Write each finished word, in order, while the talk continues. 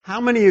How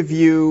many of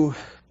you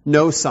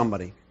know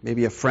somebody,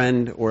 maybe a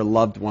friend or a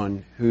loved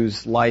one,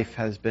 whose life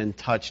has been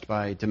touched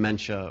by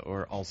dementia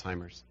or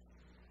Alzheimer's?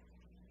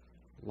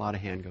 A lot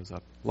of hand goes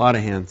up. A lot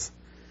of hands.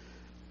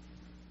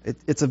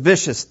 It's a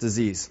vicious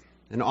disease,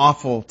 an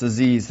awful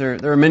disease. There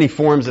are many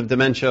forms of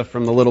dementia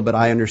from the little bit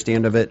I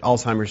understand of it.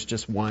 Alzheimer's is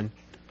just one.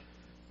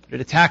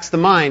 It attacks the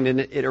mind and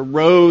it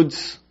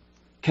erodes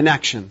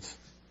connections.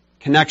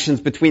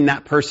 Connections between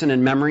that person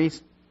and memories,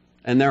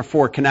 and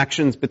therefore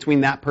connections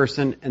between that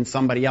person and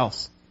somebody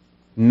else,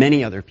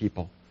 many other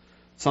people.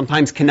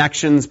 Sometimes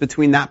connections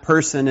between that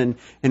person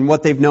and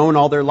what they've known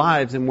all their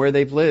lives and where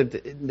they've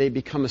lived, they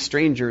become a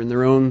stranger in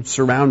their own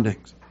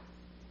surroundings.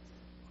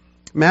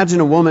 Imagine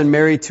a woman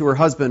married to her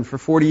husband for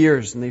 40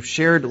 years and they've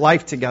shared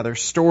life together,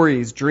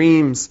 stories,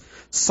 dreams,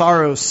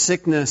 sorrow,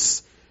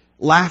 sickness,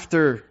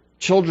 laughter,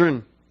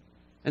 children.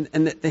 And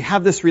they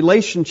have this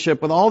relationship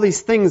with all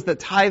these things that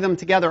tie them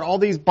together, all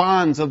these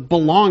bonds of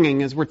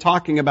belonging, as we're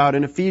talking about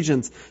in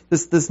Ephesians,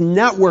 this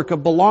network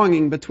of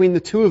belonging between the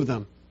two of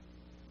them.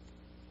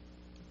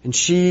 And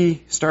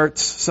she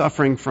starts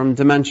suffering from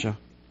dementia.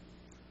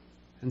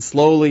 And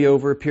slowly,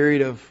 over a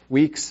period of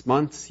weeks,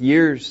 months,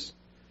 years,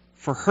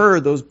 for her,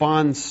 those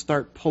bonds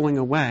start pulling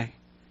away.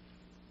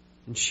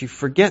 And she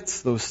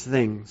forgets those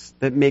things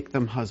that make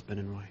them husband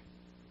and wife.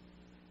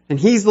 And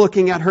he's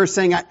looking at her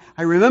saying,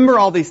 I remember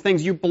all these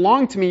things. You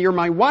belong to me. You're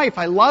my wife.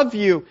 I love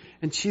you.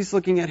 And she's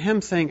looking at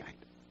him saying,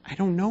 I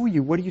don't know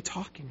you. What are you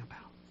talking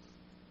about?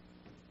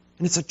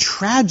 And it's a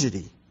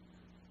tragedy.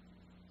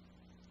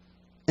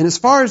 And as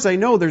far as I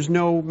know, there's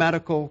no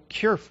medical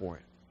cure for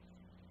it.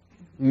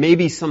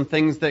 Maybe some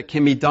things that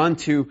can be done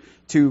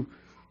to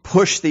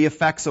push the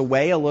effects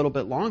away a little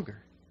bit longer.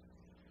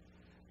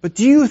 But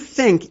do you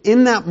think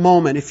in that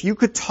moment, if you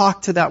could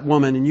talk to that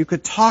woman and you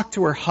could talk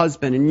to her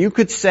husband and you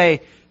could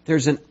say,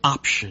 there's an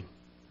option.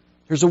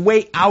 There's a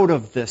way out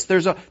of this.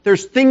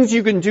 There's things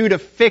you can do to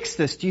fix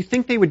this. Do you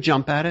think they would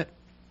jump at it?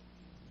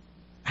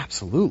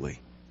 Absolutely.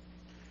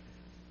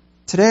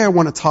 Today I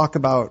want to talk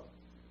about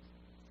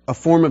a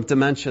form of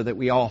dementia that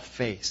we all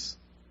face.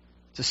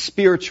 It's a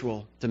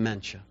spiritual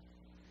dementia.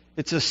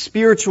 It's a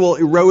spiritual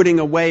eroding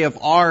away of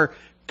our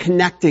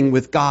connecting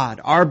with God,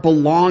 our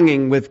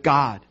belonging with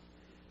God,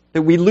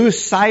 that we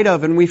lose sight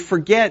of and we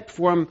forget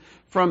from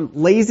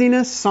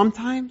laziness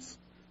sometimes,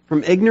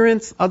 from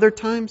ignorance other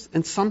times,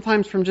 and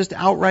sometimes from just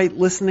outright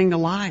listening to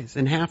lies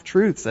and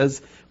half-truths,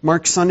 as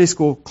Mark's Sunday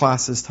school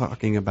class is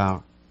talking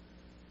about.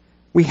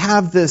 We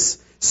have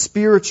this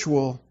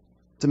spiritual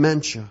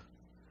dementia.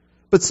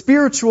 But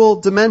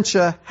spiritual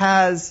dementia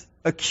has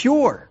a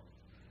cure.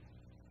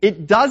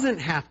 It doesn't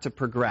have to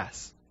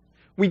progress.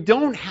 We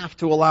don't have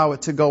to allow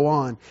it to go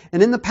on.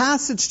 And in the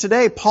passage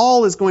today,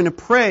 Paul is going to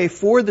pray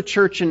for the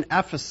church in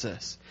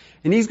Ephesus.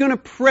 And he's going to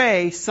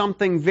pray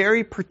something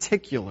very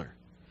particular.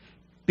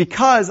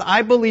 Because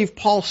I believe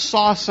Paul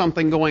saw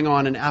something going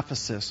on in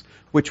Ephesus,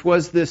 which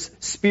was this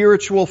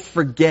spiritual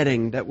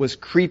forgetting that was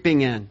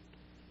creeping in.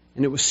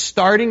 And it was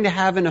starting to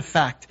have an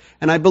effect.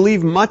 And I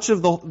believe much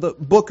of the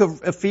book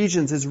of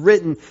Ephesians is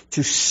written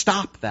to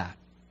stop that.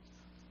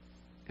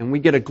 And we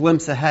get a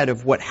glimpse ahead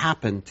of what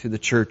happened to the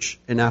church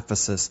in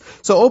Ephesus.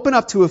 So open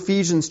up to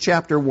Ephesians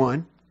chapter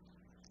 1.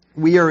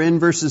 We are in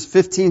verses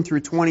 15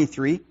 through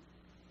 23.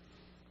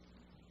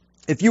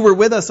 If you were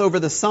with us over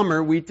the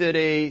summer, we did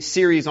a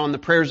series on the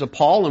prayers of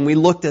Paul, and we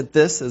looked at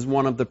this as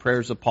one of the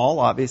prayers of Paul,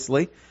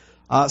 obviously.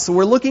 So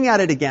we're looking at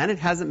it again. It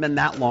hasn't been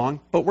that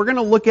long, but we're going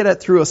to look at it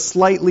through a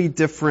slightly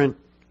different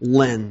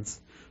lens.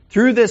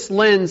 Through this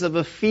lens of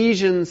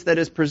Ephesians that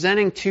is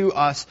presenting to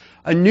us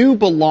a new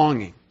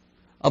belonging.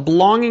 A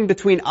belonging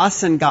between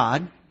us and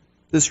God,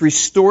 this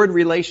restored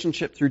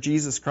relationship through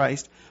Jesus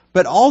Christ.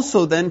 But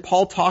also then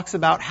Paul talks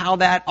about how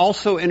that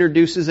also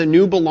introduces a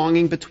new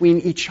belonging between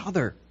each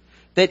other.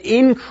 That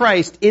in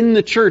Christ, in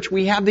the church,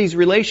 we have these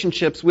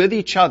relationships with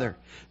each other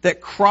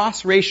that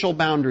cross racial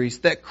boundaries,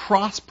 that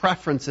cross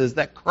preferences,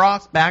 that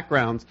cross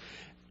backgrounds.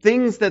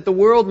 Things that the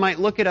world might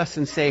look at us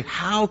and say,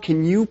 how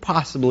can you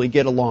possibly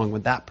get along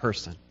with that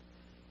person?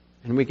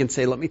 And we can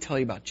say, let me tell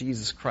you about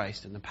Jesus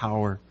Christ and the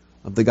power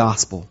of the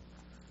gospel.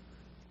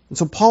 And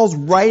so Paul's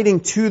writing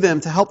to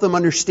them to help them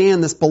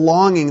understand this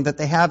belonging that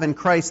they have in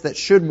Christ that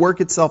should work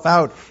itself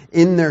out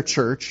in their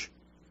church.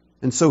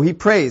 And so he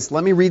prays.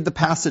 Let me read the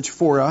passage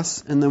for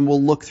us, and then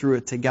we'll look through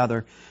it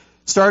together.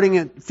 Starting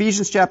at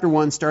Ephesians chapter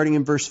 1, starting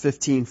in verse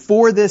 15.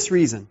 For this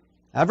reason,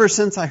 ever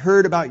since I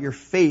heard about your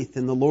faith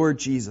in the Lord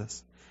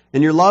Jesus,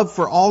 and your love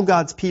for all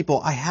God's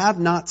people, I have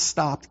not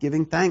stopped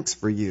giving thanks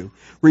for you,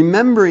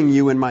 remembering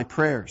you in my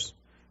prayers.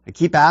 I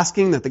keep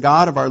asking that the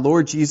God of our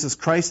Lord Jesus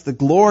Christ, the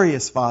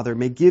glorious Father,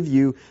 may give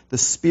you the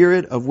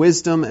spirit of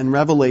wisdom and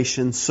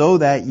revelation so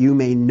that you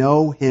may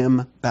know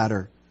Him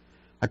better.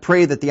 I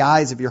pray that the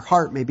eyes of your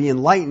heart may be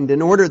enlightened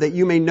in order that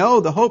you may know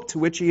the hope to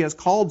which He has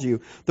called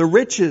you, the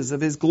riches of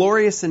His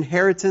glorious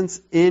inheritance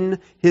in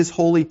His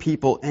holy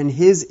people, and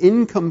His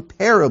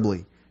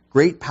incomparably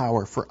great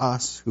power for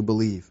us who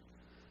believe.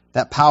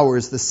 That power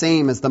is the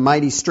same as the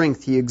mighty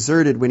strength he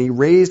exerted when he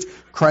raised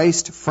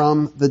Christ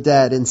from the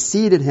dead and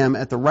seated him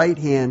at the right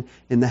hand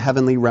in the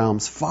heavenly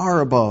realms,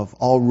 far above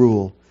all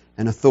rule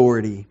and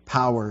authority,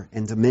 power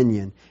and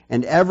dominion,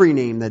 and every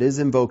name that is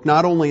invoked,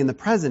 not only in the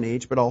present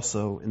age, but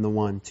also in the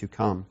one to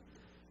come.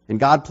 And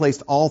God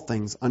placed all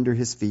things under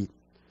his feet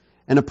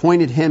and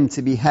appointed him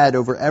to be head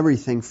over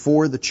everything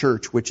for the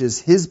church, which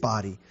is his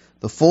body,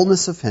 the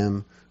fullness of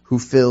him who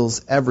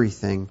fills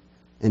everything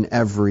in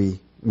every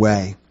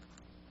way.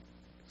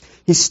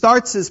 He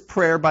starts his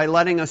prayer by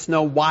letting us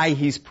know why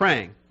he's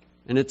praying.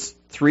 And it's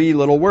 3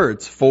 little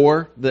words,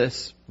 for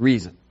this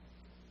reason.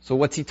 So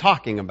what's he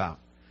talking about?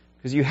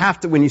 Because you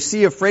have to, when you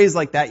see a phrase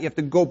like that, you have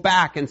to go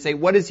back and say,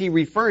 what is he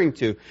referring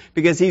to?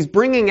 Because he's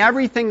bringing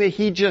everything that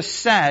he just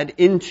said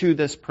into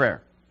this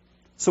prayer.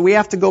 So we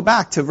have to go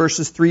back to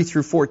verses 3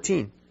 through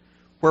 14,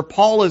 where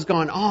Paul has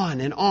gone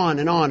on and on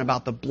and on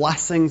about the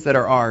blessings that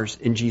are ours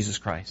in Jesus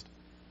Christ.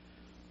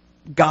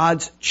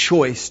 God's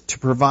choice to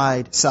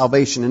provide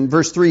salvation. In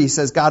verse 3, he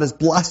says, God has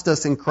blessed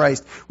us in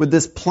Christ with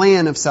this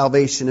plan of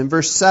salvation. In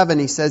verse 7,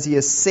 he says he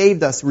has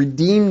saved us,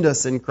 redeemed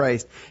us in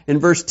Christ. In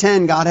verse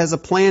 10, God has a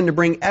plan to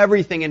bring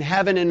everything in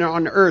heaven and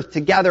on earth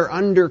together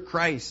under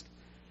Christ.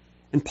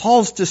 And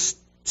Paul's just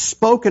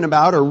spoken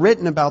about or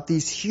written about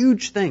these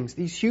huge things,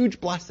 these huge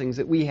blessings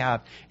that we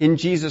have in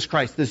Jesus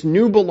Christ, this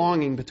new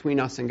belonging between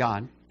us and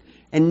God.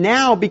 And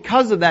now,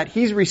 because of that,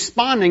 he's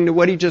responding to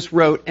what he just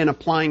wrote and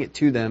applying it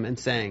to them and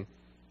saying,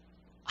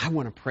 I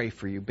want to pray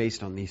for you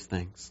based on these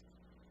things.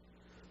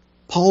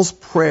 Paul's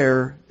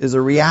prayer is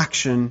a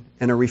reaction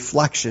and a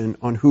reflection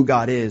on who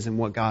God is and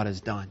what God has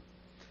done.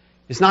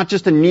 It's not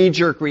just a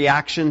knee-jerk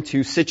reaction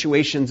to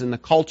situations in the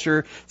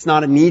culture. It's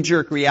not a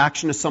knee-jerk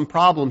reaction to some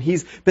problem.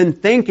 He's been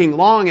thinking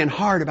long and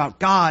hard about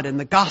God and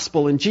the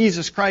gospel and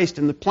Jesus Christ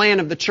and the plan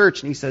of the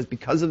church. And he says,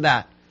 because of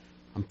that,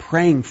 I'm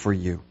praying for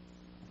you.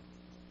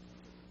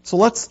 So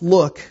let's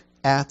look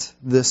at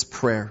this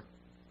prayer.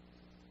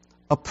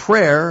 A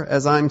prayer,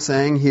 as I'm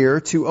saying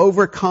here, to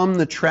overcome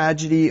the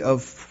tragedy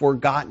of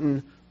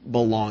forgotten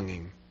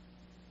belonging.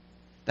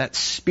 That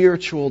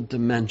spiritual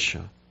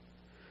dementia.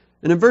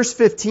 And in verse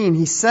 15,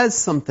 he says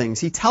some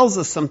things. He tells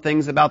us some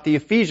things about the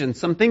Ephesians,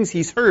 some things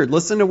he's heard.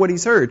 Listen to what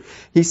he's heard.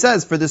 He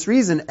says, for this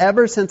reason,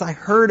 ever since I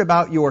heard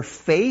about your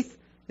faith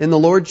in the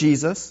Lord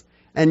Jesus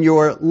and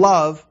your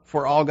love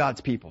for all God's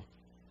people.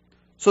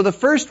 So the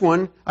first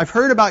one, I've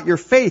heard about your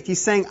faith.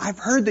 He's saying, I've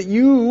heard that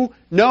you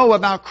know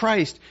about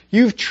Christ.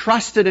 You've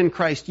trusted in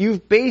Christ.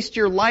 You've based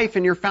your life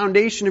and your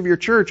foundation of your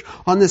church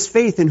on this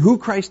faith in who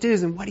Christ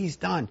is and what he's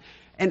done.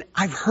 And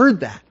I've heard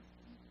that.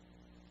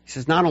 He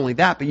says, not only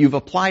that, but you've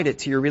applied it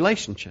to your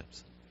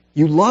relationships.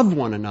 You love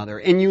one another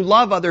and you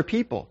love other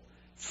people.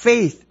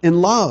 Faith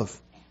and love.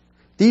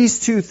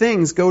 These two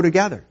things go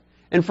together.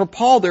 And for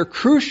Paul, they're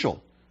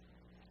crucial.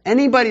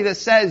 Anybody that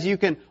says you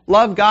can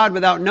love God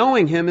without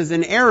knowing him is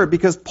in error,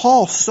 because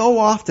Paul so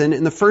often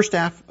in the first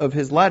half of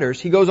his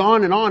letters, he goes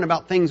on and on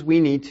about things we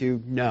need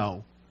to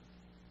know.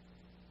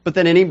 But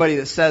then anybody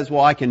that says,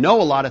 well, I can know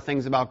a lot of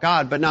things about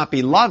God but not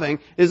be loving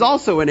is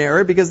also in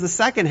error, because the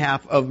second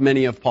half of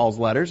many of Paul's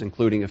letters,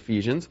 including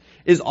Ephesians,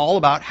 is all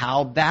about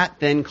how that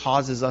then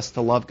causes us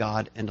to love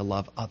God and to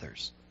love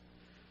others.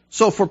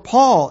 So for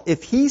Paul,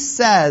 if he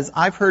says,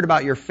 I've heard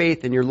about your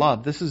faith and your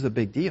love, this is a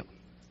big deal.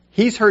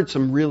 He's heard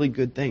some really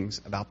good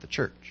things about the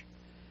church.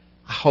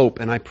 I hope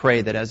and I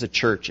pray that as a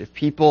church, if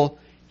people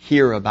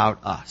hear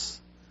about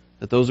us,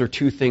 that those are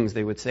two things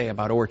they would say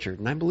about Orchard.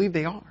 And I believe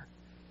they are.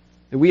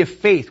 That we have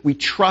faith. We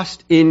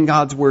trust in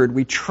God's Word.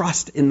 We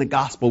trust in the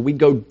gospel. We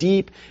go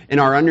deep in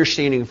our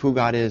understanding of who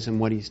God is and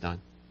what he's done.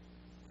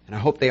 And I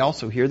hope they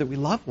also hear that we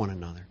love one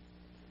another.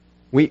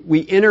 We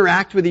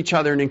interact with each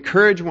other and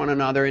encourage one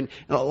another, and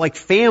like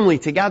family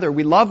together,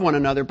 we love one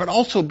another, but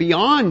also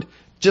beyond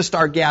just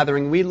our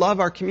gathering, we love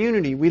our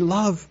community. We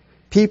love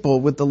people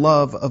with the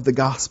love of the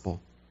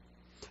gospel.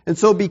 And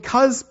so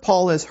because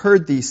Paul has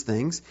heard these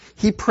things,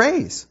 he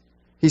prays.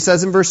 He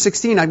says in verse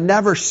 16, I've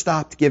never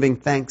stopped giving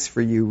thanks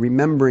for you,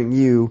 remembering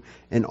you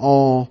in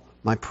all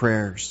my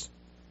prayers.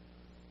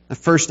 The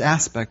first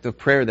aspect of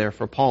prayer there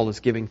for Paul is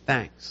giving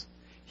thanks.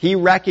 He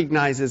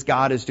recognizes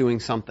God is doing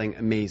something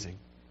amazing,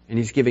 and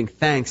he's giving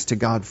thanks to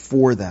God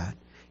for that.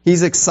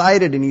 He's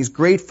excited and he's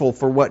grateful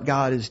for what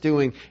God is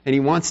doing, and he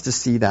wants to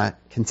see that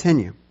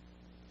continue.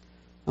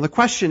 Now the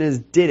question is,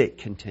 did it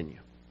continue?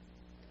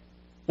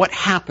 What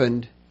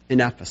happened in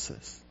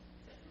Ephesus?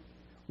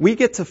 We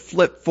get to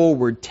flip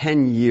forward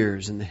 10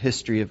 years in the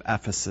history of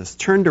Ephesus.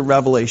 Turn to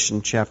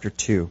Revelation chapter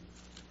 2.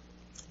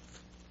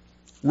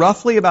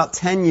 Roughly about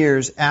 10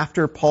 years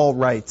after Paul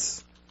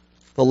writes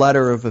the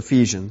letter of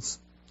Ephesians,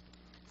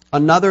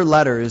 another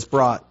letter is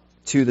brought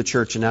to the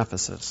church in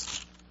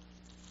Ephesus.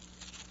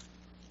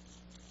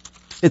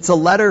 It's a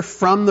letter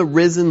from the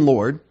risen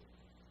Lord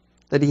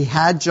that he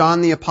had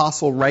John the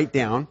Apostle write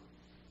down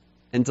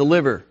and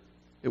deliver.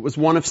 It was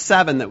one of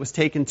 7 that was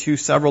taken to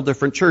several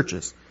different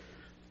churches.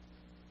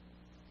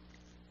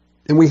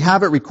 And we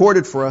have it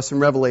recorded for us in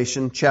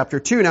Revelation chapter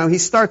 2. Now, he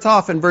starts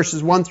off in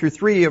verses 1 through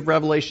 3 of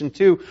Revelation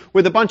 2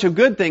 with a bunch of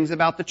good things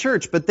about the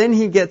church. But then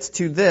he gets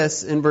to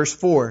this in verse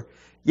 4.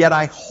 Yet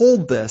I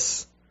hold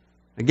this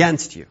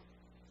against you.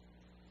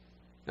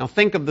 Now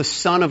think of the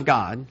Son of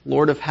God,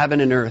 Lord of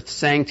heaven and earth,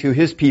 saying to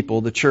his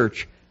people, the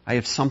church, I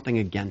have something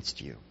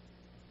against you.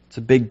 It's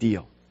a big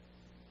deal.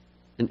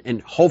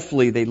 And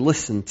hopefully they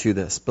listen to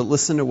this. But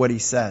listen to what he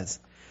says.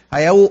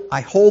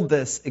 I hold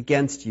this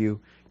against you.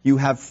 You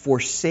have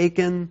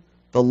forsaken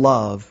the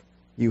love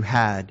you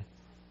had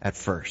at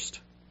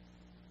first.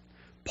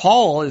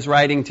 Paul is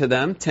writing to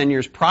them 10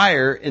 years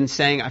prior and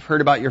saying, I've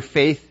heard about your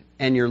faith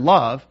and your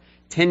love.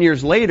 10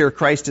 years later,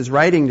 Christ is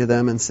writing to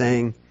them and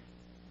saying,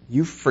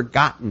 you've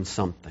forgotten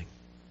something.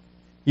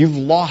 You've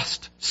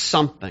lost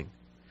something.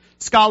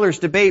 Scholars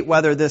debate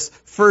whether this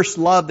first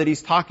love that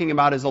he's talking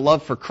about is a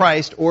love for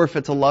Christ or if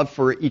it's a love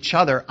for each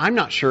other. I'm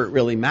not sure it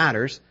really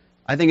matters.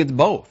 I think it's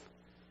both.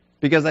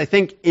 Because I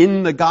think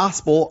in the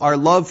gospel, our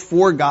love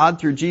for God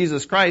through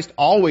Jesus Christ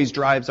always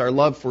drives our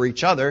love for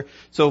each other.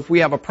 So if we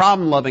have a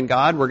problem loving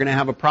God, we're going to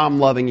have a problem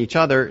loving each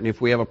other. And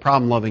if we have a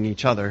problem loving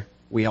each other,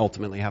 we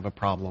ultimately have a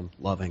problem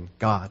loving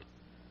God.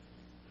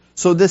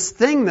 So this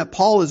thing that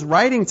Paul is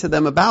writing to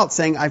them about,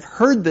 saying, I've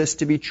heard this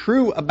to be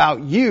true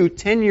about you,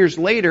 10 years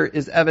later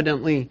is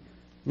evidently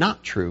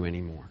not true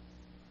anymore.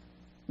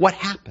 What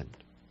happened?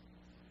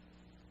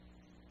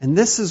 And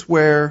this is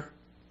where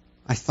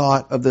I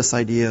thought of this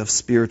idea of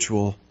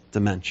spiritual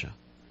dementia.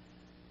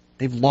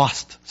 They've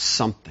lost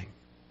something.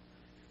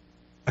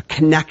 A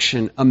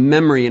connection, a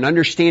memory, an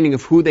understanding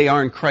of who they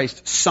are in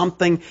Christ.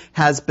 Something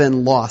has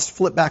been lost.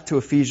 Flip back to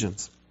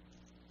Ephesians.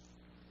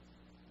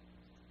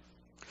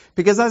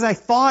 Because as I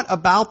thought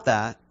about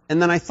that,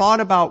 and then I thought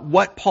about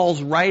what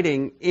Paul's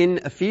writing in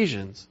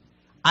Ephesians,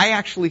 I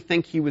actually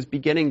think he was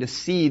beginning to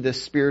see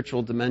this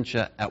spiritual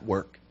dementia at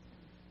work.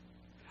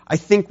 I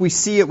think we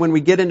see it when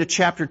we get into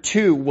chapter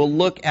 2. We'll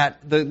look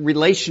at the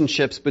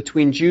relationships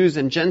between Jews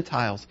and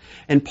Gentiles.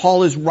 And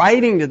Paul is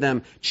writing to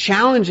them,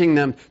 challenging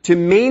them to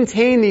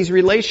maintain these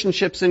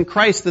relationships in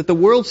Christ that the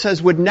world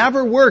says would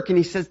never work. And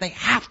he says they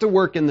have to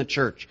work in the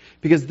church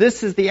because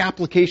this is the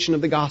application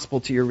of the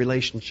gospel to your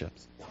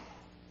relationships.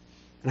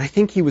 And I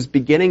think he was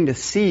beginning to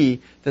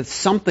see that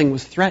something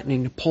was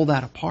threatening to pull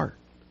that apart.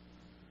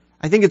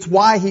 I think it's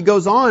why he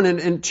goes on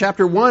in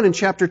chapter 1 and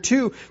chapter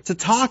 2 to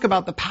talk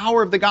about the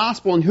power of the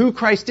gospel and who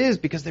Christ is,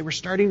 because they were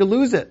starting to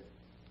lose it.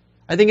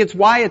 I think it's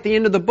why at the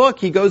end of the book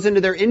he goes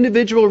into their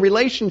individual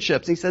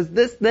relationships. He says,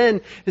 this then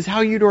is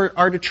how you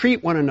are to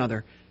treat one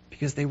another,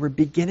 because they were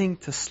beginning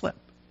to slip.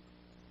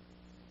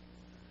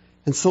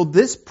 And so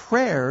this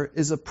prayer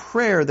is a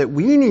prayer that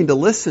we need to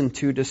listen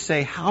to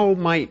say, how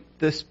might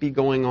this be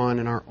going on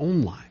in our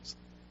own lives?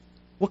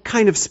 What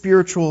kind of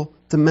spiritual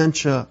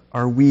dementia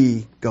are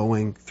we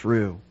going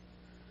through?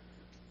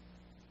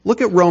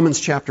 Look at Romans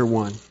chapter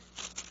 1.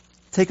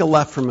 Take a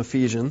left from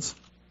Ephesians.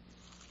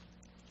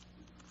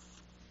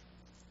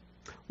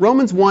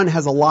 Romans 1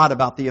 has a lot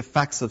about the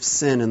effects of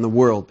sin in the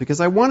world,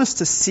 because I want us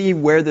to see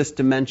where this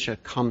dementia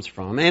comes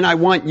from. And I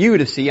want you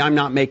to see I'm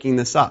not making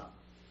this up.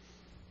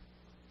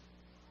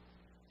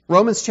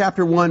 Romans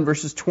chapter 1,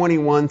 verses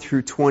 21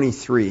 through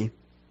 23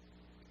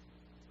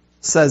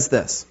 says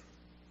this.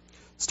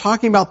 It's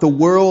talking about the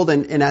world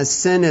and as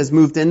sin has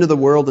moved into the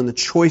world and the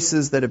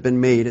choices that have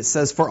been made. It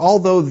says, for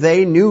although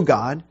they knew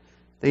God,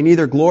 they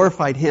neither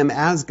glorified Him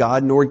as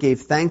God nor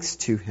gave thanks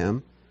to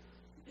Him,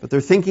 but their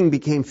thinking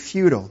became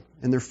futile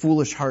and their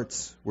foolish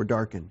hearts were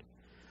darkened.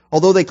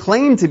 Although they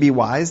claimed to be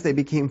wise, they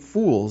became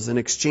fools and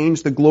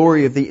exchanged the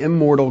glory of the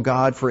immortal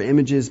God for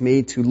images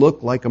made to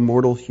look like a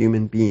mortal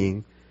human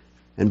being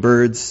and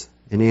birds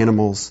and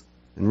animals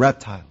and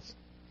reptiles.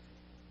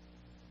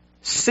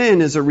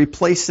 Sin is a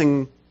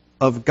replacing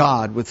of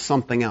God with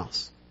something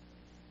else.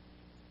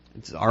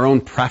 It's our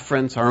own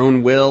preference, our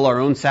own will, our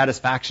own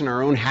satisfaction,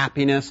 our own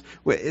happiness.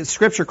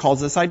 Scripture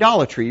calls this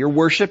idolatry. You're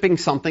worshiping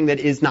something that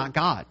is not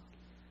God.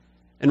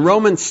 And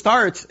Romans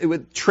starts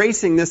with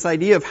tracing this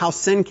idea of how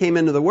sin came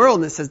into the world,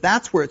 and it says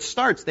that's where it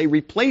starts. They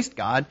replaced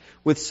God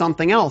with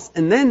something else.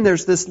 And then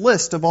there's this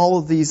list of all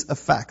of these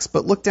effects.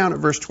 But look down at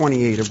verse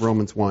 28 of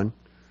Romans 1.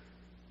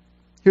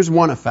 Here's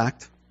one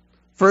effect.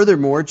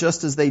 Furthermore,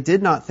 just as they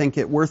did not think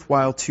it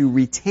worthwhile to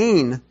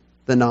retain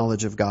the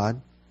knowledge of God,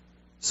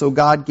 so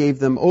God gave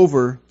them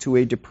over to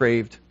a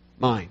depraved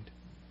mind.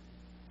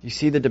 You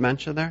see the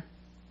dementia there?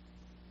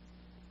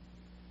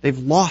 They've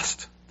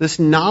lost this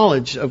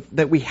knowledge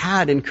that we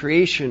had in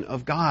creation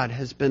of God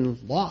has been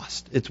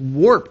lost. It's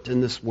warped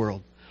in this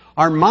world.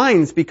 Our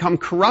minds become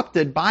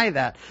corrupted by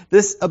that.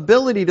 This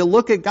ability to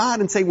look at God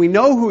and say, we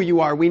know who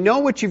you are. We know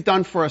what you've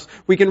done for us.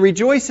 We can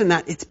rejoice in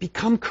that. It's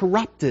become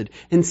corrupted.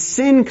 And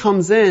sin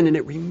comes in and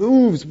it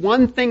removes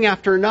one thing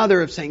after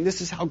another of saying,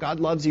 this is how God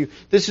loves you.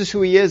 This is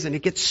who He is. And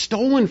it gets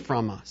stolen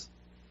from us.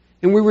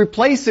 And we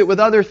replace it with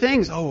other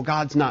things. Oh,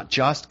 God's not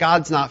just.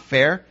 God's not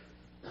fair.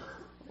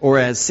 Or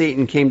as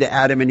Satan came to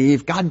Adam and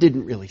Eve, God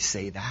didn't really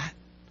say that.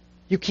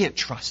 You can't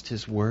trust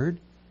His word.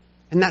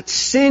 And that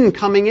sin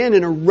coming in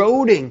and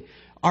eroding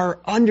our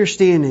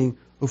understanding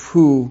of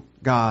who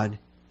God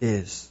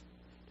is.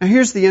 Now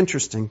here's the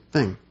interesting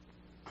thing.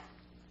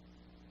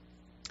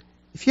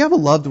 If you have a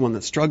loved one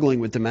that's struggling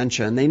with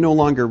dementia and they no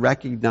longer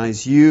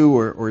recognize you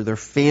or their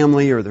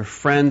family or their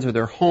friends or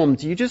their home,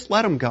 do you just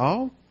let them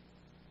go?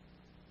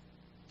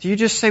 Do you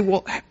just say,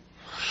 well,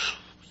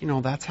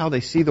 that's how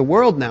they see the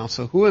world now,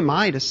 so who am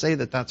I to say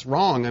that that's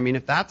wrong? I mean,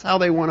 if that's how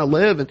they want to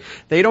live and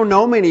they don't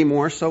know me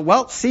anymore, so,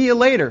 well, see you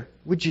later.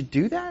 Would you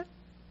do that?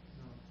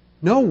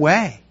 No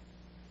way.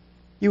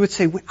 You would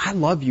say, I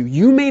love you.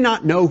 You may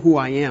not know who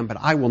I am, but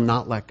I will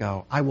not let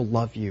go. I will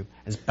love you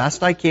as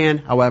best I can,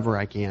 however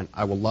I can.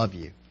 I will love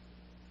you.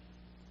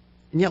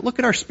 And yet, look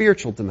at our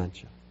spiritual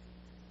dementia.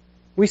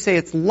 We say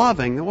it's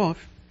loving. Well,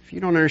 if you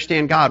don't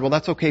understand God, well,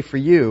 that's okay for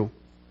you.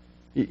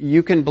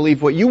 You can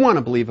believe what you want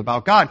to believe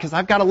about God, because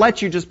I've got to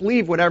let you just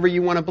believe whatever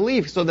you want to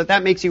believe so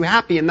that makes you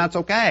happy, and that's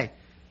okay.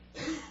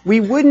 We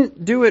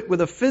wouldn't do it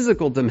with a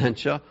physical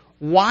dementia.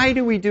 Why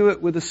do we do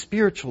it with a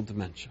spiritual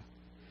dementia?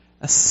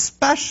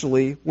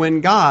 Especially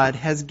when God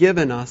has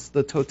given us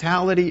the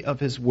totality of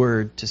His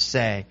Word to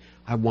say,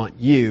 I want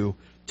you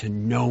to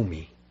know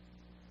me.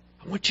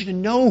 I want you to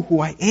know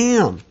who I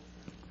am.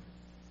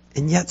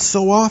 And yet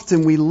so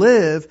often we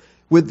live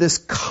with this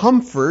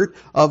comfort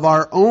of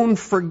our own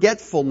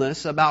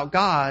forgetfulness about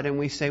God, and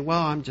we say,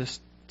 well, I'm just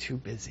too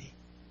busy.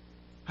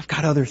 I've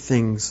got other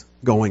things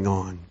going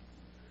on.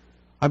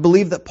 I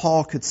believe that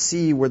Paul could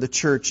see where the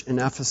church in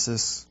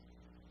Ephesus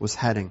was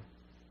heading.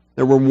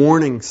 There were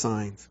warning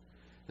signs.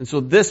 And so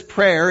this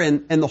prayer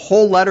and the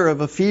whole letter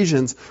of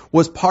Ephesians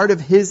was part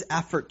of his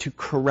effort to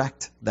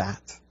correct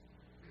that.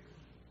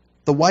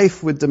 The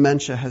wife with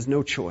dementia has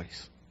no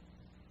choice.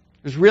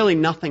 There's really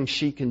nothing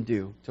she can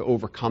do to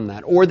overcome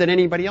that, or that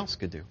anybody else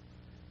could do.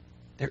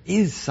 There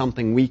is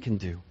something we can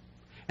do.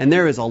 And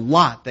there is a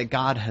lot that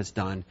God has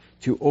done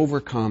to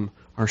overcome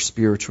our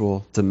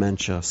spiritual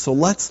dementia. So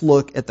let's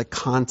look at the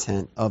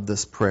content of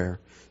this prayer,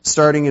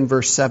 starting in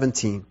verse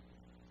 17.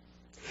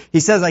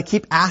 He says, I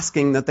keep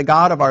asking that the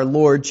God of our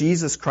Lord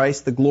Jesus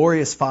Christ, the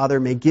glorious Father,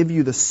 may give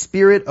you the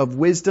spirit of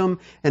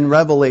wisdom and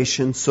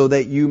revelation so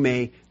that you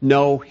may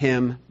know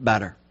Him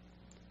better.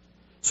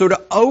 So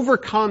to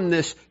overcome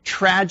this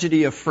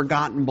tragedy of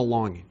forgotten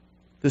belonging,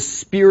 the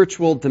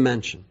spiritual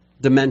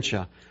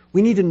dementia,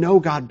 we need to know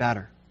God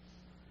better.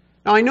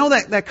 Now I know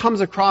that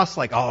comes across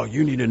like, oh,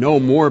 you need to know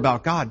more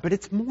about God, but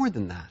it's more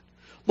than that.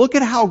 Look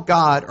at how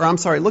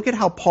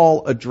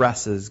Paul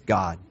addresses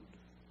God.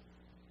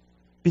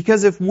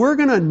 Because if we're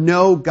going to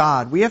know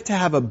God, we have to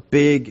have a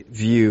big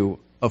view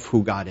of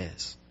who God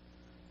is.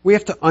 We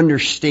have to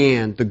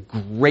understand the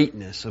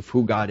greatness of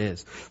who God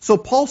is. So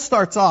Paul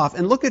starts off,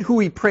 and look at who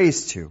he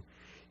prays to.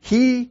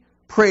 He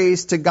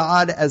prays to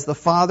God as the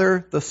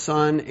Father, the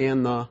Son,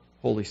 and the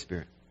Holy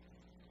Spirit.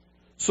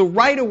 So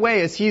right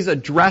away, as he's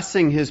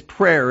addressing his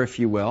prayer, if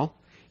you will,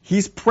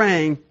 he's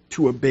praying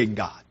to a big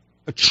God,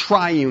 a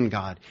triune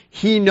God.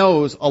 He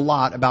knows a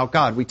lot about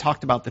God. We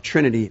talked about the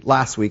Trinity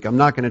last week. I'm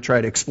not going to try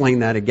to explain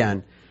that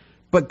again.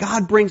 But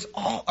Paul brings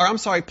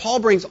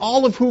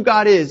all of who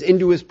God is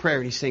into his prayer.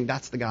 And he's saying,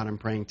 that's the God I'm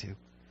praying to.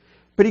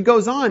 But he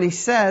goes on, he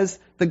says,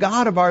 the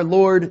God of our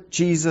Lord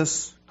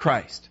Jesus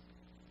Christ.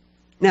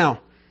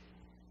 Now,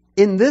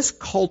 in this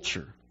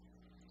culture,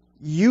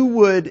 you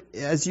would,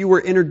 as you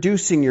were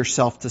introducing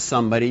yourself to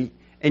somebody,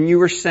 and you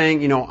were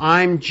saying,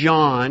 I'm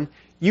John,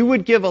 you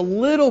would give a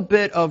little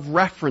bit of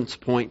reference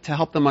point to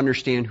help them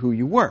understand who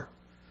you were.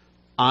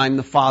 I'm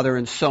the father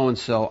and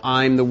so-and-so.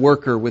 I'm the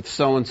worker with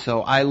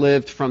so-and-so. I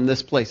lived from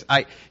this place.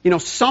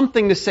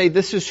 Something to say,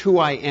 this is who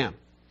I am.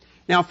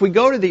 Now, if we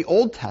go to the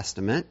Old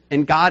Testament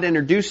and God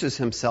introduces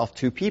himself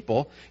to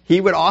people,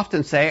 he would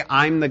often say,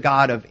 I'm the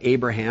God of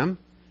Abraham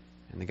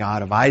and the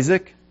God of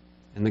Isaac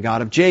and the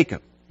God of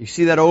Jacob. You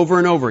see that over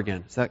and over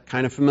again. Is that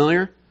kind of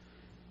familiar?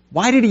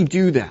 Why did he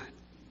do that?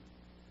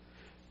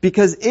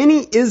 Because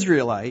any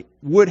Israelite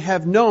would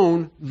have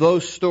known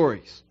those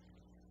stories.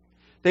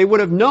 They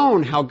would have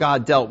known how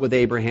God dealt with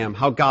Abraham,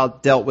 how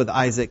God dealt with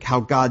Isaac,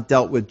 how God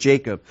dealt with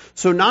Jacob.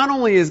 So not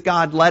only is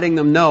God letting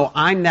them know,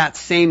 I'm that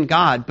same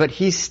God, but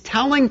He's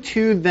telling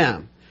to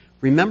them,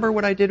 remember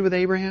what I did with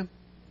Abraham?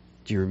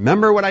 Do you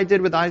remember what I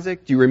did with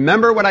Isaac? Do you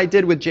remember what I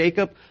did with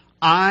Jacob?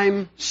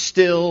 I'm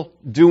still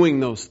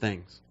doing those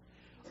things.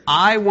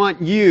 I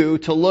want you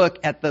to look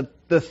at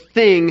the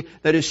thing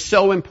that is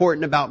so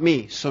important about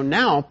me. So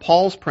now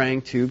Paul's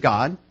praying to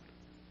God.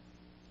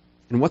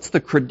 And what's the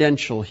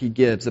credential he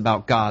gives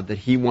about God that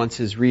he wants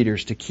his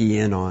readers to key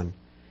in on?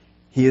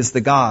 He is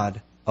the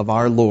God of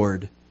our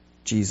Lord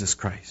Jesus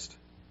Christ.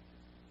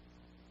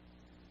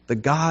 The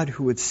God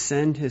who would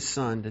send His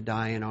Son to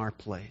die in our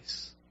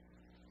place.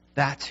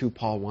 That's who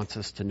Paul wants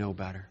us to know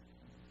better.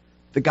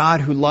 The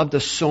God who loved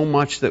us so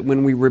much that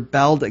when we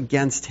rebelled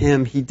against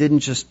Him, He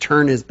didn't just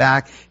turn His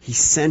back. He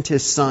sent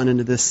His Son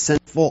into this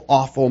sinful,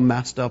 awful,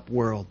 messed up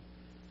world.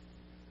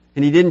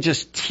 And He didn't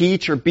just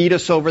teach or beat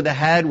us over the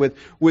head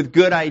with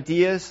good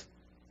ideas.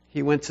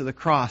 He went to the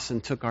cross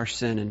and took our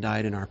sin and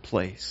died in our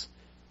place.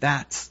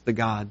 That's the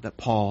God that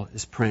Paul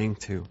is praying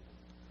to.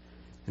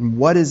 And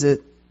what is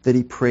it that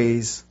he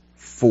prays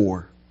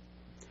for?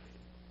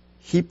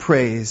 he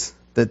prays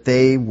that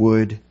they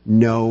would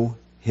know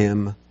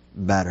him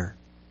better.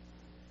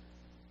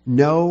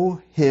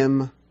 Know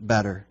him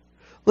better.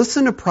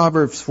 Listen to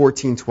Proverbs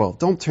 14:12.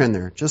 Don't turn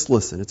there. Just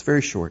listen. It's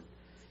very short.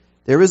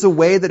 There is a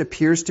way that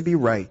appears to be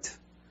right,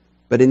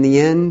 but in the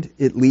end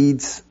it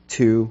leads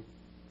to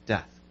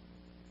death.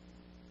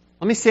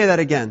 Let me say that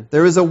again.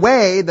 There is a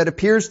way that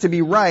appears to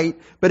be right,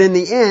 but in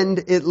the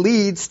end it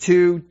leads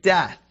to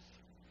death.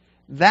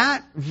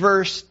 That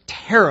verse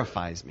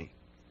terrifies me.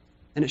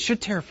 And it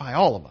should terrify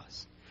all of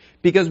us.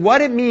 Because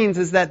what it means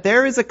is that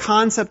there is a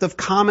concept of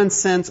common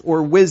sense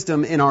or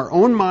wisdom in our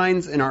own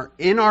minds,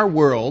 in our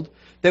world,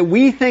 that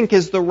we think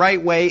is the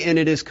right way, and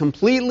it is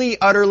completely,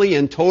 utterly,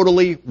 and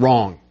totally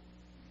wrong.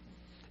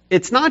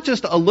 It's not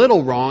just a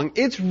little wrong,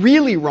 it's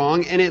really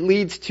wrong, and it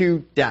leads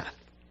to death.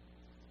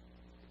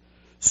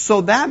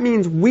 So that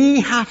means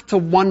we have to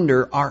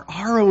wonder, are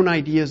our own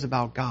ideas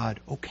about God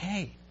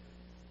okay?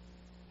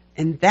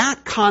 And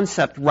that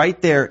concept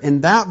right there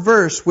in that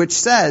verse, which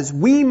says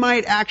we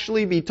might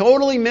actually be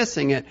totally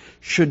missing it,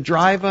 should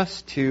drive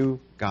us to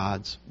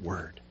God's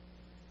Word.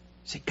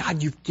 Say,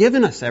 God, you've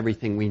given us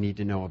everything we need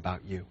to know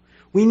about you.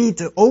 We need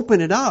to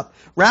open it up.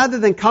 Rather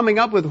than coming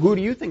up with, who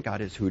do you think God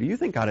is? Who do you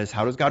think God is?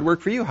 How does God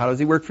work for you? How does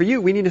He work for you?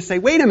 We need to say,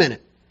 wait a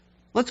minute.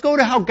 Let's go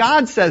to how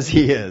God says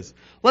He is.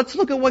 Let's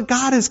look at what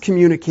God has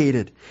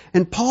communicated.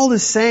 And Paul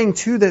is saying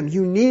to them,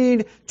 you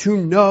need to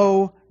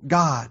know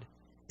God.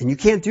 And you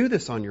can't do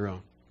this on your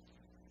own.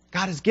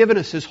 God has given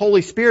us His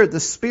Holy Spirit, the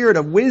Spirit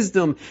of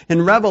wisdom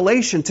and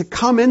revelation, to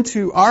come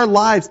into our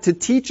lives, to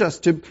teach us,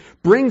 to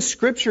bring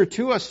Scripture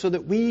to us so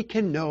that we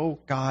can know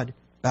God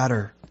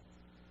better.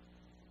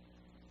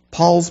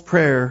 Paul's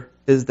prayer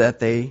is that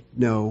they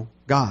know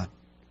God.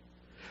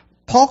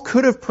 Paul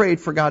could have prayed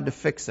for God to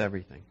fix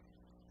everything.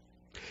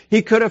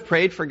 He could have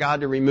prayed for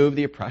God to remove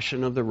the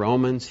oppression of the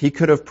Romans. He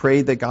could have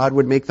prayed that God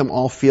would make them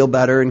all feel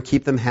better and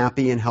keep them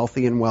happy and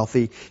healthy and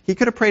wealthy. He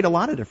could have prayed a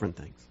lot of different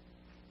things.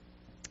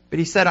 But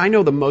he said, I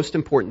know the most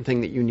important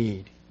thing that you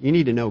need. You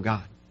need to know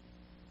God.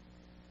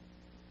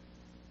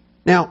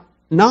 Now,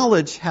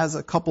 knowledge has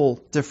a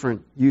couple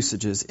different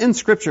usages. In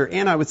Scripture,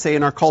 and I would say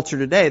in our culture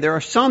today, there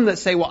are some that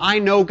say, well, I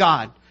know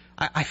God.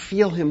 I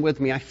feel Him with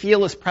me. I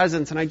feel His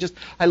presence, and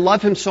I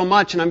love Him so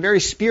much, and I'm very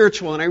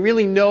spiritual, and I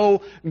really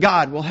know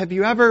God. Well, have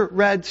you ever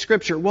read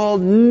Scripture? Well,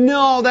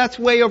 no, that's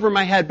way over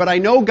my head, but I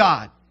know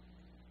God.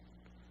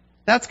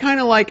 That's kind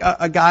of like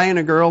a guy and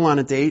a girl on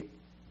a date,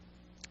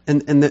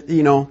 and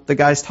the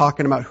guy's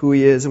talking about who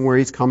he is and where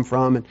he's come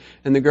from,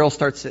 and the girl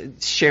starts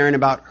sharing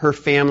about her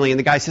family, and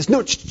the guy says,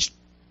 no,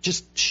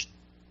 just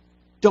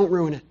don't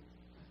ruin it.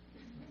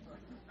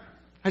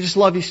 I just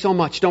love you so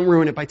much. Don't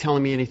ruin it by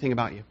telling me anything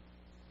about you.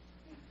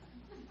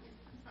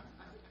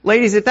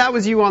 Ladies, if that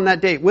was you on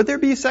that date, would there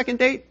be a second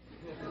date?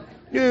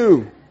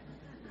 No.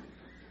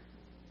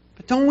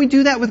 But don't we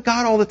do that with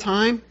God all the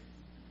time?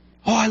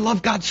 Oh, I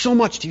love God so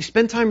much. Do you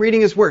spend time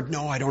reading His Word?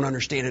 No, I don't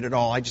understand it at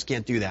all. I just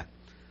can't do that.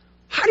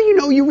 How do you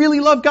know you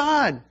really love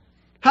God?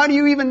 How do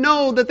you even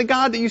know that the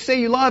God that you say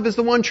you love is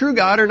the one true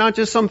God or not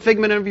just some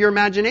figment of your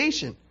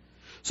imagination?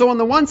 So on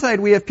the one side,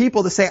 we have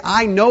people that say,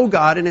 I know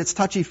God, and it's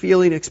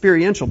touchy-feely and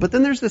experiential. But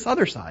then there's this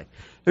other side.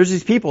 There's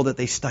these people that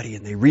they study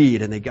and they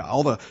read and they get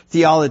all the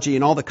theology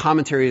and all the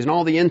commentaries and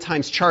all the end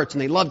times charts,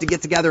 and they love to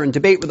get together and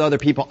debate with other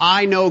people.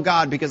 I know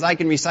God because I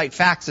can recite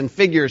facts and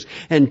figures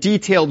and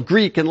detailed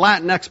Greek and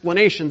Latin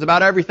explanations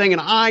about everything,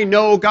 and I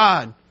know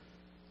God.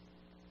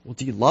 Well,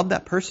 do you love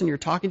that person you're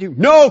talking to?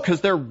 No,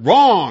 because they're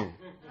wrong.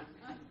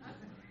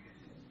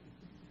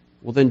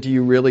 Well, then do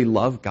you really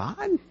love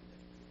God?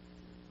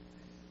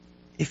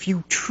 If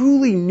you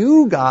truly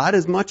knew God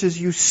as much as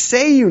you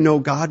say you know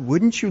God,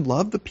 wouldn't you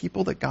love the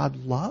people that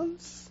God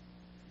loves?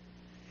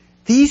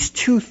 These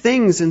two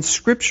things in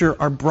Scripture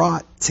are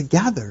brought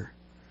together.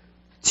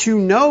 To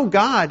know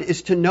God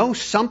is to know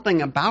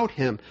something about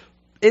Him.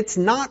 It's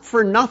not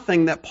for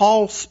nothing that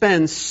Paul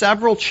spends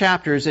several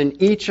chapters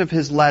in each of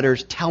his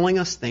letters telling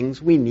us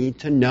things we need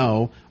to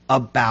know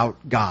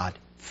about God.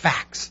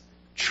 Facts,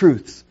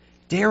 truths.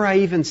 Dare I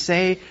even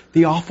say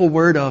the awful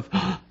word of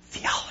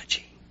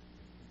theology.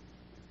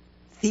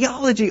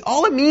 Theology,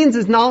 all it means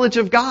is knowledge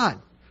of God.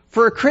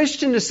 For a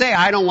Christian to say,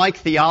 I don't like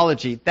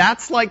theology,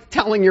 that's like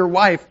telling your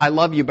wife, I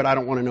love you, but I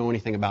don't want to know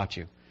anything about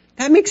you.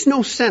 That makes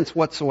no sense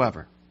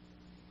whatsoever.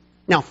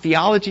 Now,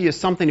 theology is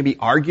something to be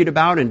argued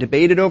about and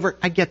debated over.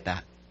 I get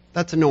that.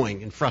 That's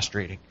annoying and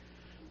frustrating.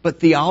 But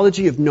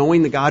theology of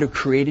knowing the God who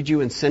created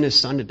you and sent His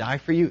Son to die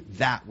for you,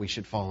 that we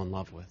should fall in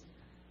love with.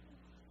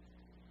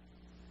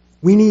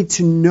 We need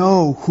to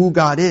know who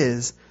God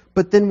is,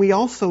 but then we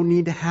also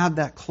need to have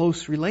that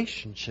close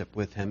relationship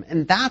with Him.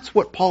 And that's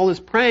what Paul is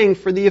praying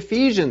for the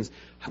Ephesians.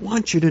 I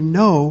want you to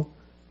know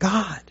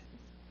God.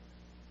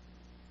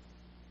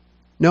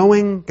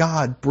 Knowing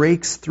God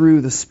breaks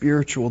through the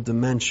spiritual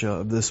dementia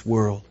of this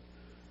world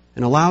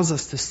and allows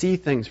us to see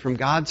things from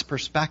God's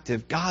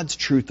perspective, God's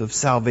truth of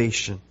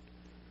salvation.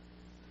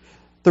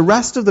 The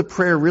rest of the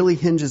prayer really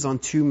hinges on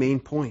two main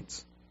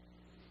points.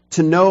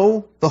 To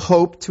know the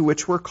hope to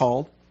which we're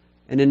called,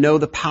 and to know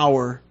the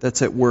power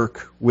that's at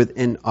work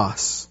within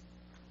us.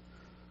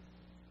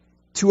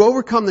 To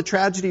overcome the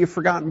tragedy of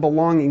forgotten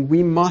belonging,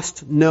 we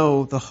must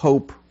know the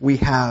hope we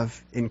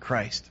have in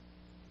Christ.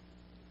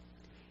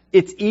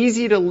 It's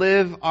easy to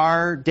live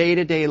our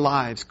day-to-day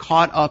lives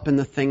caught up in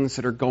the things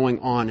that are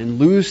going on and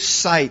lose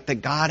sight that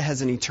God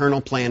has an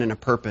eternal plan and a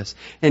purpose.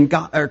 And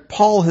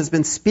Paul has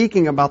been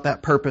speaking about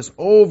that purpose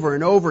over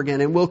and over again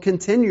and will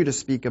continue to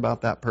speak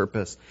about that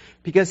purpose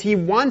because he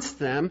wants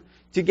them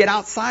to get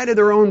outside of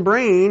their own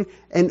brain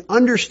and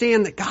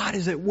understand that God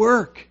is at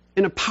work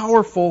in a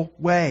powerful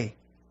way.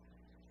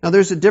 Now,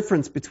 there's a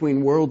difference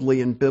between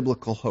worldly and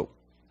biblical hope.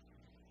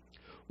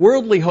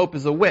 Worldly hope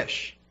is a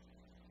wish.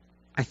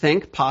 I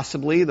think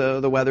possibly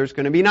the weather's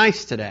going to be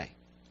nice today.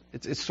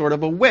 It's sort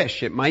of a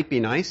wish. It might be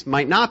nice,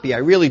 might not be. I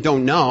really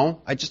don't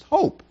know. I just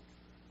hope.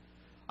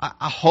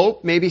 I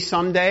hope maybe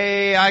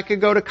someday I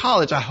could go to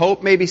college. I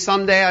hope maybe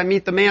someday I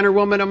meet the man or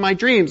woman of my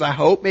dreams. I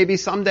hope maybe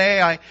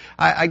someday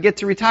I get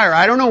to retire.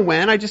 I don't know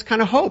when. I just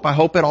kind of hope. I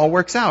hope it all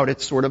works out.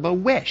 It's sort of a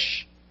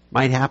wish.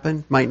 Might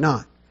happen, might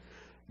not.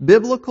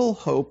 Biblical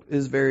hope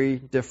is very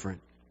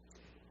different.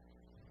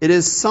 It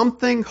is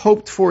something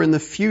hoped for in the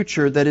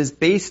future that is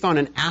based on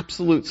an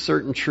absolute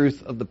certain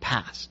truth of the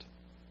past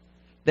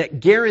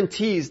that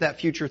guarantees that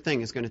future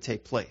thing is going to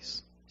take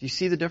place. Do you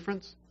see the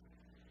difference?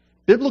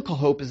 Biblical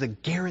hope is a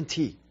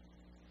guarantee.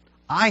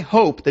 I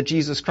hope that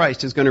Jesus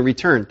Christ is going to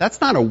return.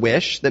 That's not a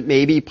wish that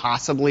maybe,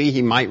 possibly,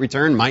 he might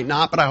return, might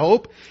not, but I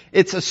hope.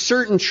 It's a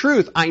certain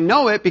truth. I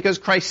know it because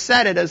Christ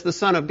said it as the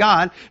Son of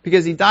God,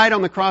 because he died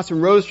on the cross and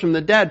rose from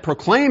the dead,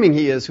 proclaiming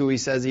he is who he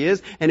says he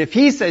is. And if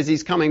he says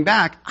he's coming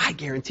back, I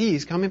guarantee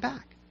he's coming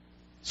back.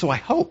 So I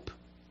hope.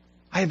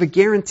 I have a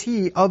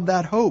guarantee of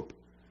that hope.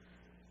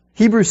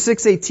 Hebrews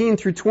 6:18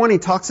 through 20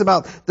 talks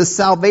about the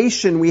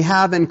salvation we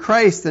have in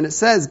Christ, and it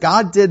says,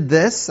 God did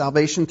this,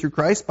 salvation through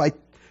Christ, by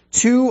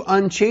two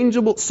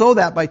unchangeable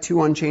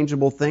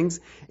things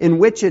in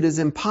which it is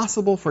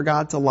impossible for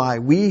God to lie.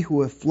 We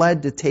who have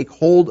fled to take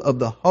hold of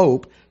the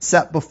hope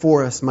set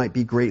before us might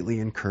be greatly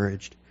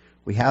encouraged.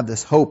 We have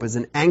this hope as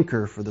an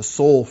anchor for the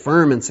soul,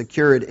 firm and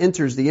secure. It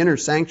enters the inner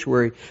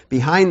sanctuary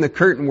behind the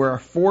curtain where our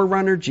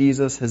forerunner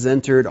Jesus has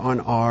entered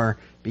on our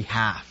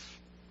behalf.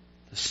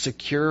 The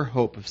secure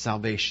hope of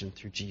salvation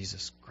through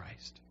Jesus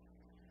Christ.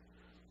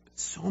 But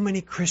so many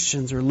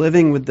Christians are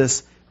living with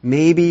this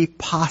maybe,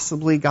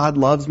 possibly, God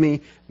loves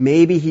me.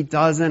 Maybe he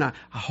doesn't. I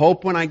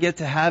hope when I get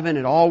to heaven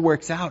it all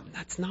works out. And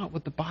that's not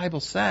what the Bible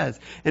says.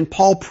 And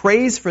Paul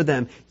prays for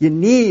them. You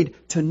need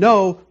to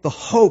know the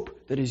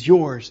hope that is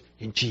yours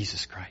in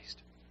Jesus Christ.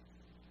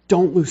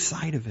 Don't lose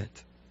sight of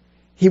it.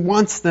 He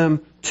wants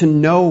them to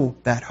know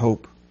that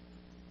hope.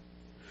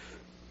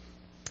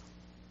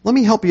 Let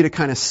me help you to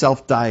kind of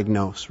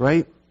self-diagnose,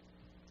 right?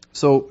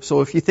 So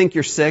if you think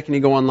you're sick and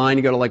you go online,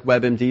 you go to like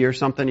WebMD or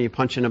something, and you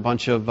punch in a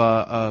bunch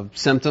of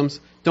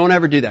symptoms, don't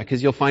ever do that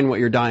because you'll find what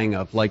you're dying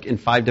of, like in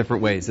 5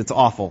 different ways. It's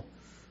awful.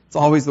 It's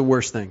always the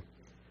worst thing.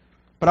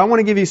 But I want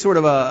to give you sort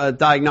of a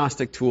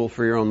diagnostic tool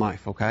for your own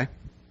life, okay?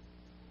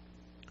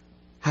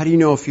 How do you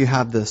know if you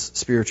have this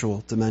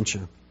spiritual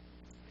dementia?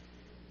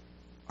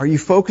 Are you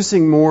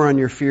focusing more on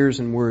your fears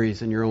and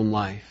worries in your own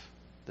life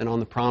than on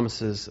the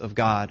promises of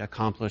God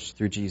accomplished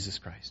through Jesus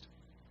Christ?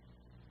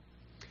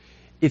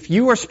 If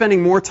you are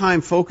spending more time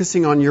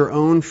focusing on your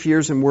own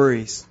fears and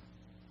worries,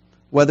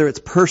 whether it's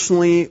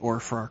personally or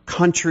for our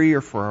country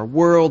or for our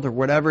world or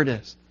whatever it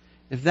is,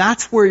 if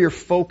that's where your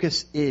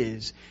focus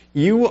is,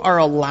 you are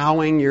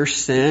allowing your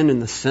sin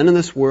and the sin of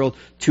this world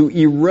to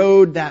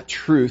erode that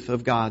truth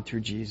of God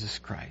through Jesus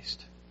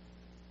Christ.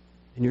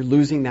 And you're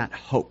losing that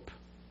hope,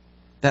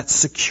 that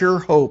secure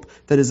hope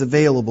that is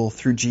available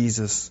through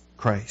Jesus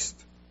Christ.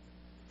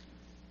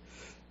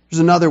 There's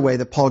another way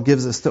that Paul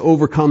gives us to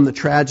overcome the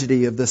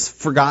tragedy of this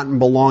forgotten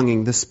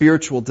belonging, the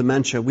spiritual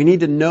dementia. We need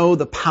to know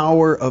the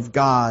power of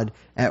God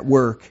at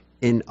work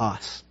in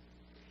us.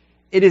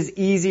 It is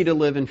easy to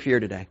live in fear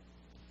today.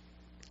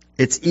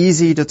 It's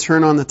easy to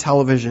turn on the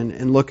television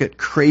and look at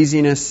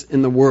craziness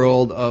in the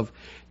world of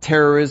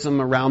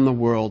terrorism around the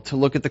world, to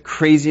look at the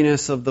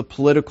craziness of the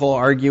political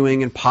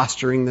arguing and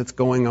posturing that's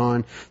going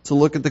on, to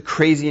look at the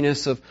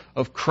craziness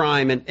of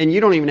crime. And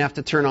you don't even have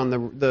to turn on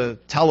the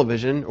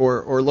television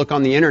or look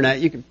on the internet.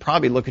 You can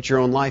probably look at your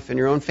own life and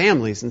your own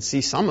families and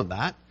see some of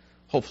that.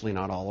 Hopefully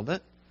not all of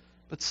it,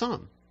 but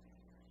some.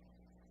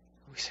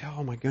 We say,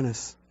 oh my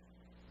goodness,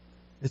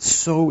 it's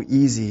so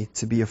easy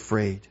to be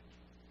afraid.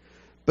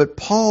 But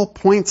Paul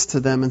points to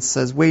them and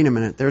says, wait a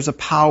minute, there's a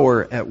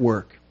power at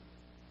work.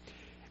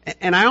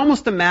 And I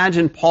almost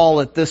imagine Paul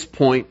at this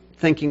point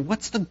thinking,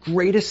 what's the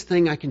greatest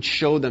thing I can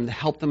show them to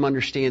help them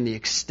understand the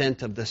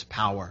extent of this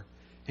power?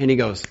 And he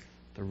goes,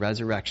 the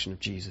resurrection of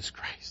Jesus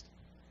Christ.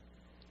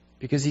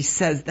 Because he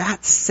says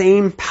that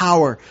same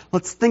power,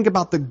 let's think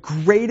about the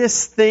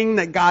greatest thing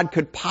that God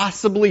could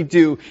possibly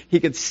do. He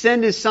could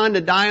send his son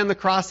to die on the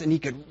cross and he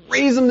could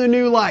raise him to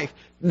new life.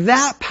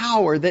 That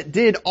power that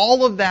did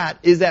all of that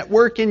is at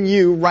work in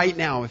you right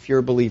now if you're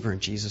a believer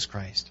in Jesus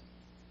Christ.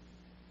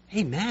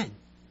 Amen.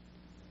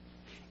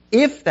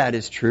 If that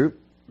is true,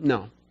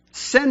 no.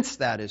 Since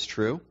that is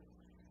true,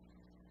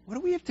 what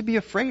do we have to be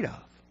afraid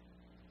of?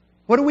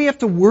 What do we have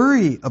to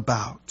worry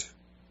about?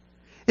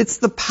 It's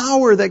the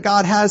power that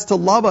God has to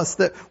love us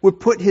that would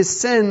put our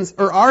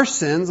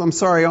sins,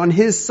 on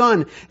His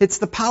Son. It's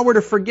the power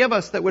to forgive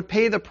us that would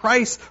pay the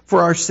price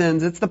for our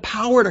sins. It's the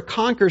power to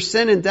conquer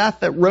sin and death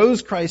that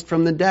rose Christ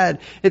from the dead.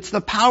 It's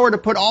the power to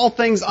put all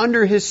things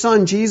under His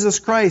Son, Jesus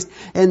Christ.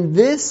 And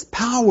this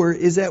power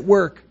is at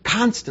work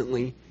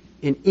constantly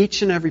in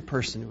each and every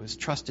person who has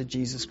trusted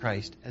Jesus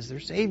Christ as their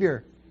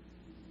Savior.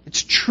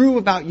 It's true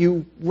about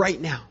you right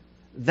now.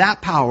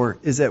 That power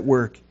is at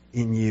work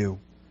in you.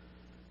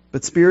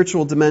 But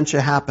spiritual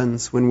dementia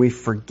happens when we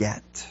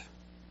forget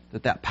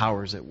that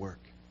power is at work.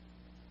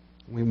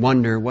 We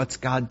wonder, what's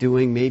God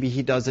doing? Maybe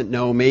He doesn't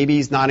know. Maybe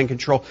He's not in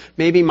control.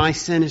 Maybe my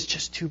sin is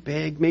just too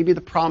big. Maybe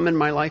the problem in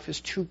my life is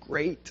too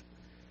great.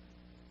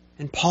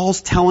 And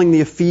Paul's telling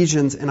the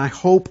Ephesians, and I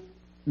hope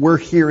we're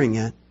hearing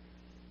it,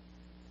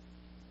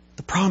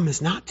 the problem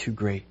is not too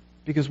great.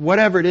 Because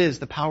whatever it is,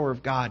 the power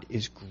of God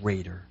is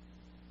greater.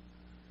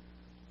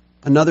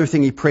 Another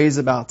thing he prays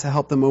about to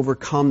help them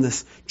overcome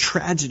this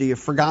tragedy of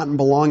forgotten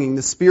belonging,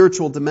 the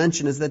spiritual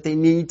dimension, is that they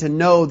need to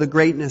know the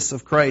greatness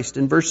of Christ.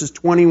 In verses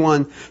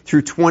 21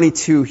 through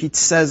 22, he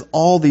says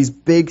all these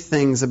big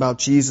things about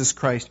Jesus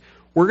Christ.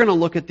 We're going to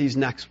look at these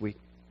next week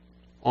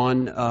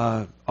on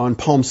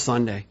Palm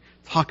Sunday.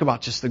 Talk about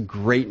just the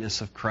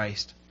greatness of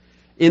Christ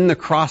in the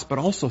cross, but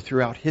also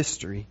throughout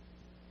history.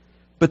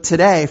 But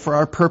today, for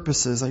our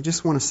purposes, I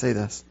just want to say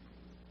this.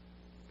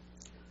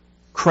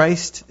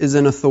 Christ is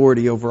in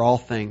authority over all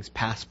things,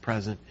 past,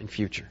 present, and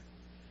future.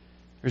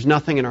 There's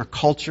nothing in our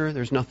culture,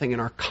 there's nothing in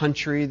our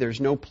country, there's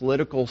no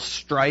political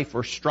strife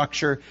or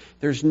structure,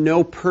 there's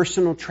no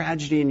personal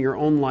tragedy in your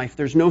own life,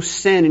 there's no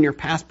sin in your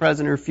past,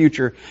 present, or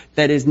future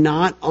that is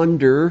not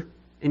under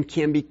and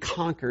can be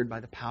conquered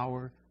by the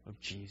power of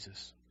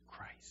Jesus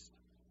Christ.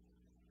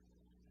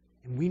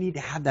 And we need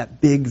to have that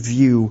big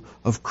view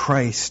of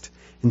Christ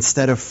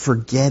instead of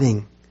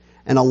forgetting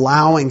and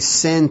allowing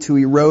sin to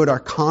erode our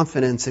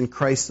confidence in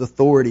Christ's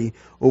authority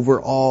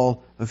over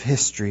all of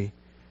history.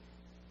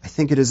 I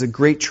think it is a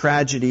great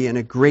tragedy and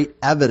a great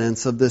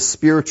evidence of this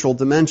spiritual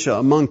dementia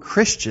among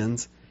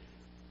Christians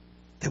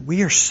that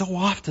we are so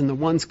often the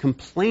ones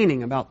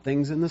complaining about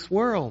things in this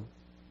world.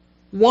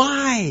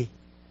 Why?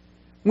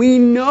 We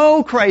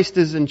know Christ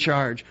is in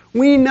charge.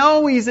 We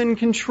know He's in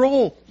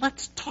control.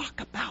 Let's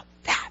talk about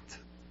that.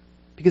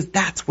 Because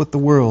that's what the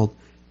world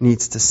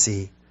needs to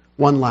see.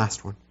 One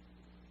last one.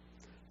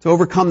 To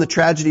overcome the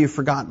tragedy of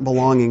forgotten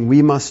belonging,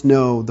 we must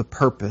know the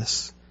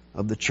purpose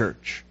of the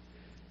church.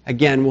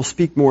 Again, we'll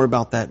speak more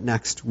about that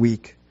next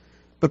week.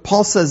 But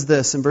Paul says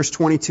this in verse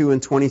 22 and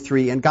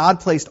 23, "And God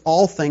placed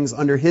all things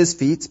under His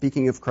feet,"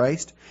 speaking of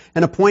Christ,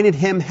 "and appointed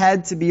Him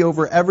head to be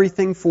over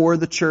everything for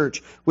the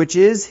church, which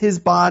is His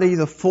body,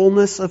 the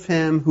fullness of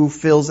Him who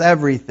fills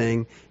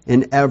everything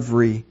in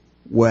every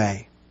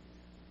way."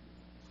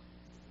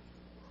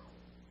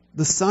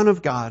 The Son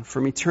of God,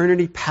 from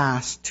eternity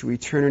past to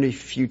eternity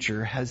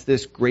future, has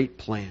this great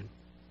plan.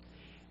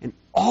 And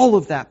all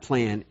of that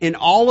plan, and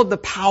all of the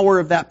power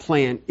of that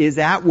plan, is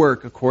at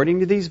work,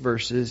 according to these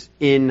verses,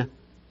 in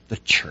the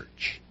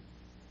church.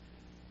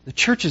 The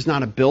church is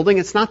not a building.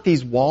 It's not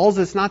these walls.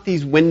 It's not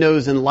these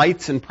windows and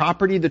lights and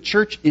property. The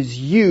church is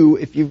you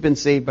if you've been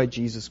saved by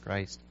Jesus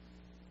Christ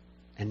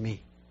and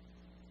me.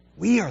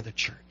 We are the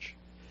church.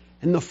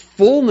 And the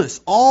fullness,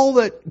 all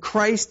that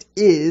Christ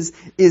is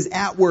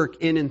at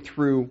work in and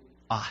through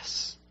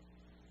us.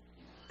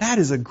 That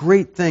is a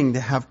great thing to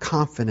have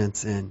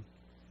confidence in.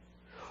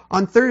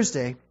 On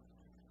Thursday,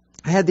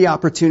 I had the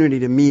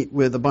opportunity to meet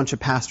with a bunch of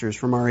pastors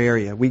from our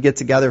area. We get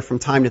together from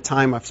time to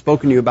time. I've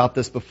spoken to you about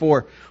this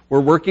before. We're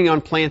working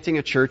on planting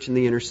a church in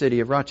the inner city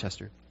of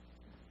Rochester.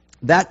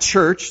 That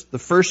church, the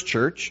first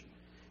church,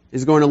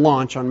 is going to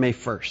launch on May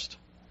 1st.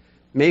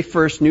 May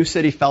 1st, New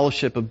City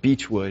Fellowship of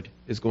Beechwood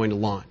is going to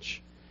launch.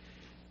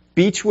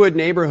 Beechwood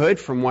neighborhood,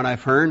 from what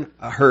I've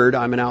heard,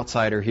 I'm an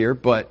outsider here,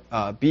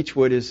 but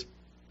Beechwood is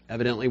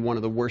evidently one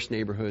of the worst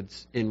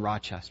neighborhoods in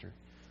Rochester.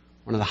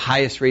 One of the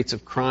highest rates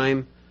of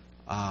crime,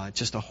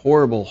 just a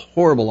horrible,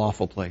 horrible,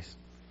 awful place.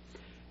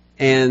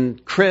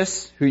 And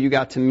Chris, who you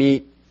got to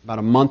meet about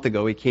a month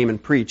ago, he came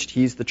and preached.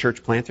 He's the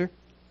church planter.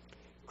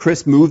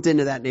 Chris moved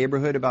into that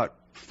neighborhood about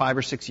 5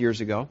 or 6 years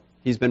ago.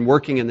 He's been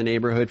working in the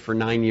neighborhood for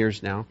 9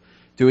 years now,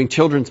 doing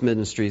children's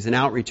ministries and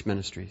outreach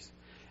ministries.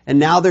 And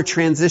now they're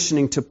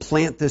transitioning to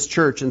plant this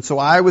church. And so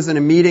I was in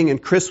a meeting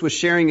and Chris was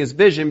sharing his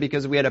vision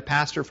because we had a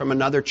pastor from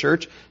another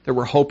church that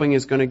we're hoping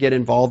is going to get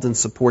involved and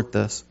support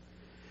this.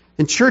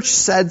 And Chris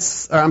said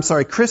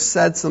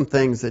some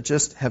things that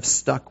just have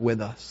stuck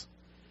with us.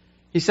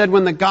 He said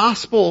when the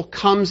gospel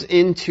comes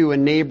into a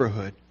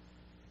neighborhood,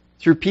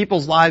 through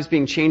people's lives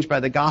being changed by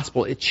the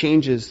gospel, it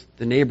changes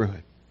the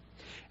neighborhood.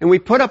 And we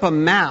put up a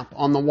map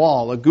on the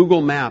wall, a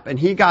Google map, and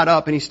he got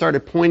up and he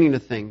started pointing to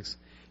things.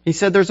 He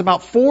said there's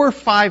about 4 or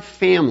 5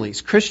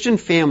 families, Christian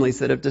families,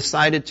 that have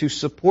decided to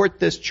support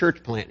this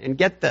church plant. And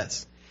get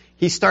this,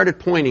 he started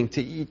pointing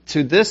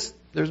to this,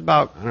 there's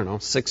about,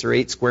 6 or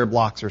 8 square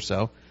blocks or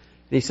so.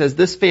 And he says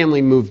this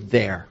family moved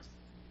there.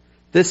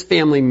 This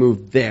family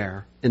moved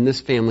there, and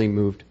this family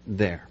moved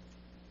there.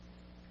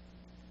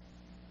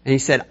 And he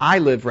said, I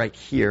live right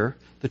here.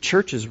 The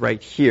church is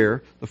right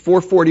here. The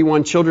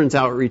 441 Children's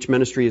Outreach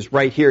Ministry is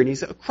right here. And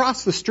he's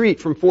across the street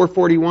from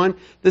 441.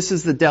 This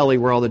is the deli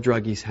where all the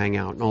druggies hang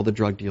out and all the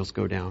drug deals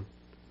go down.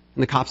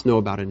 And the cops know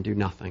about it and do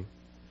nothing.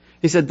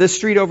 He said, this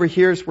street over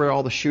here is where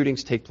all the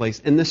shootings take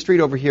place. And this street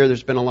over here,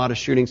 there's been a lot of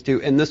shootings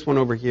too. And this one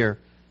over here.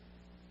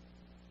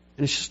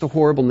 And it's just a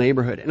horrible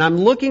neighborhood. And I'm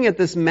looking at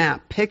this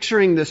map,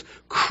 picturing this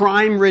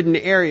crime-ridden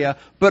area,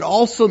 but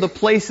also the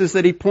places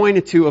that he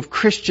pointed to of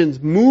Christians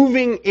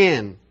moving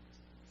in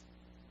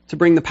to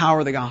bring the power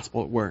of the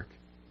gospel at work.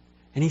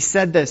 And he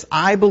said this,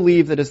 I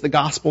believe that as the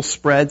gospel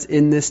spreads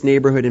in this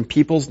neighborhood and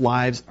people's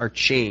lives are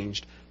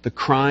changed, the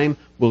crime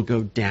will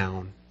go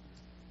down.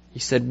 He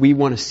said, we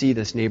want to see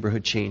this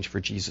neighborhood change for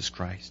Jesus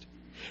Christ.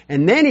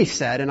 And then he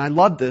said, and I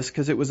love this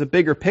because it was a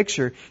bigger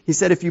picture, he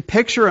said, if you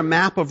picture a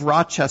map of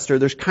Rochester,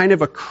 there's kind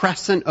of a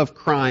crescent of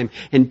crime,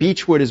 and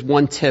Beechwood is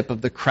one tip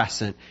of the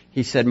crescent.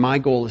 He said, my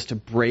goal is to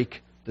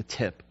break the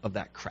tip of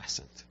that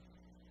crescent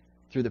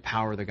through the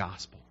power of the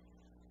gospel.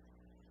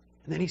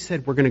 And then he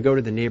said, we're going to go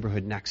to the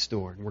neighborhood next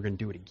door, and we're going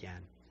to do it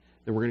again.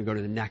 Then we're going to go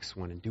to the next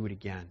one and do it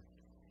again.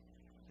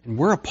 And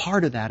we're a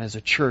part of that as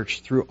a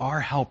church through our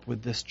help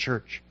with this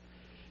church.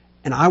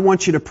 And I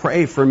want you to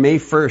pray for May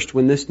 1st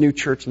when this new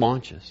church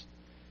launches.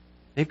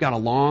 They've got a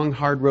long,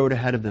 hard road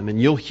ahead of them,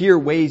 and you'll hear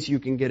ways you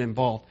can get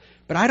involved.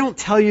 But I don't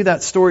tell you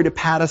that story to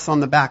pat us on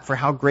the back for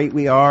how great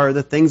we are,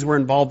 the things we're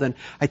involved in.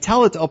 I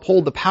tell it to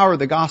uphold the power of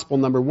the gospel,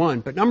 number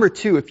one. But number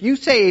two, if you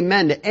say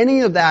amen to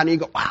any of that and you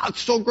go, wow,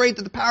 it's so great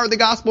that the power of the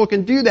gospel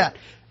can do that,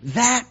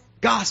 that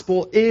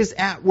gospel is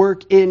at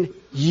work in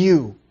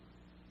you.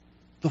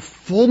 The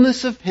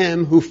fullness of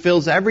Him who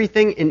fills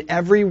everything in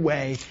every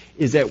way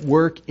is at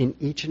work in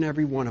each and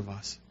every one of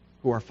us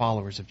who are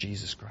followers of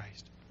Jesus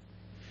Christ.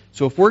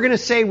 So if we're going to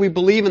say we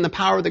believe in the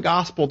power of the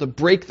gospel to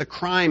break the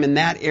crime in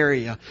that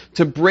area,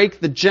 to break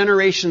the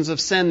generations of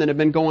sin that have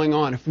been going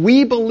on, if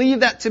we believe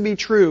that to be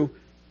true,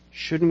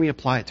 shouldn't we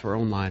apply it to our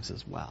own lives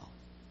as well?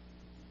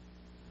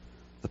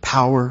 The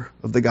power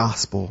of the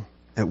gospel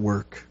at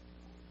work.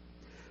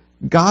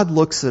 God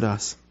looks at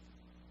us,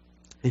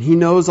 and He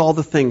knows all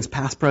the things,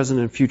 past,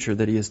 present, and future,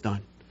 that He has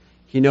done.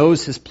 He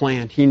knows His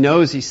plan. He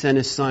knows He sent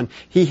His Son.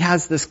 He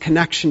has this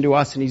connection to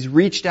us, and He's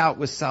reached out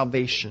with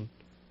salvation.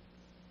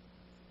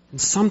 And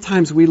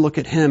sometimes we look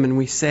at Him and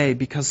we say,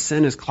 because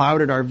sin has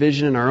clouded our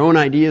vision and our own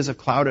ideas have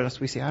clouded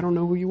us, we say, I don't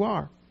know who you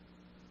are.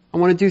 I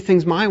want to do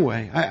things my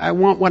way. I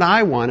want what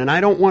I want, and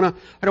I don't want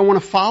to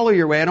follow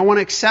your way. I don't want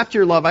to accept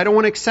your love. I don't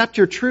want to accept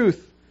your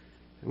truth.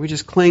 And we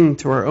just cling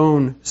to our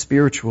own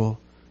spiritual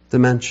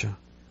dementia.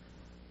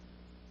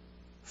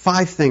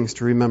 5 things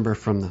to remember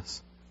from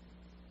this.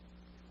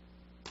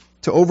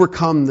 To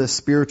overcome this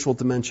spiritual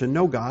dementia,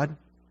 know God.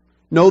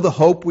 Know the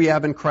hope we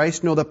have in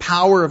Christ. Know the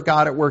power of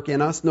God at work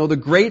in us. Know the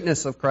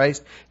greatness of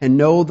Christ. And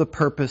know the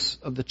purpose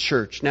of the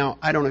church. Now,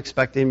 I don't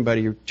expect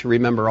anybody to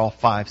remember all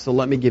 5, so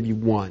let me give you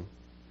one.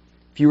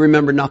 If you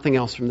remember nothing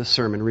else from this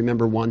sermon,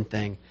 remember one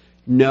thing.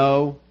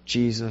 Know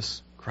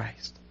Jesus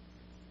Christ.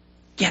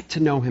 Get to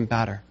know Him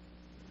better.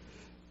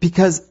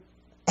 Because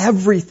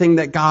everything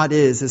that God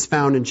is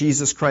found in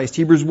Jesus Christ.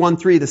 Hebrews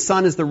 1:3, the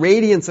Son is the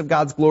radiance of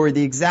God's glory,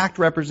 the exact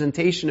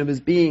representation of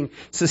His being,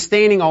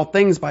 sustaining all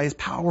things by His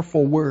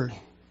powerful word.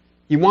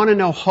 You want to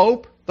know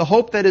hope? The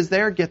hope that is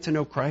there? Get to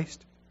know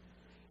Christ.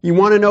 You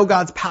want to know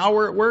God's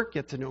power at work?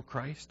 Get to know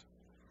Christ.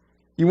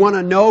 You want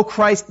to know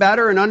Christ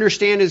better and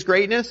understand His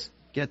greatness?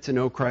 Get to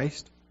know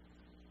Christ.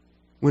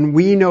 When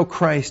we know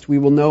Christ, we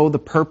will know the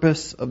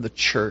purpose of the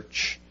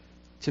church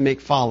to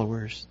make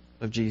followers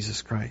of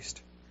Jesus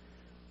Christ.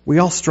 We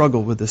all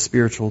struggle with this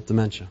spiritual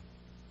dementia.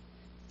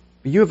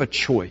 But you have a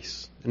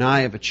choice, and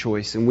I have a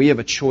choice, and we have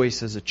a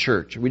choice as a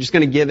church. Are we just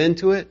going to give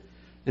into it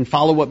and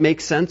follow what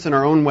makes sense in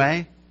our own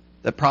way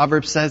that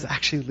Proverbs says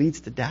actually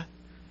leads to death?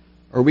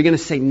 Or are we going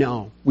to say,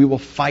 no, we will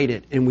fight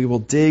it, and we will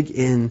dig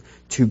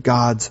into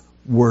God's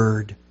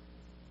Word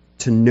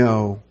to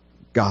know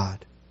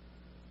God?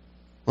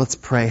 Let's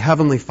pray.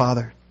 Heavenly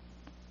Father,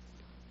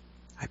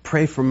 I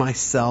pray for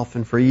myself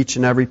and for each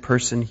and every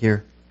person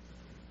here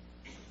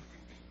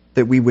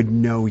that we would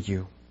know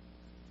You.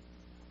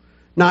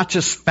 Not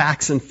just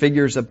facts and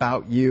figures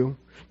about You,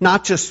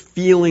 not just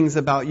feelings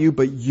about You,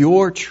 but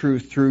Your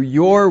truth through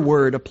Your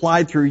Word,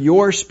 applied through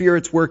Your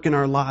Spirit's work in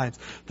our lives.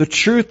 The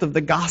truth of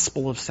the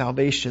gospel of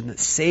salvation that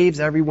saves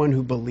everyone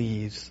who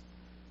believes.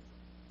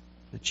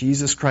 That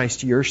Jesus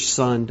Christ, Your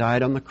Son,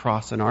 died on the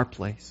cross in our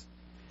place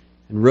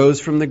and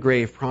rose from the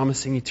grave,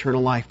 promising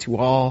eternal life to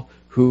all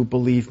who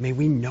believe. May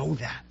we know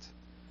that.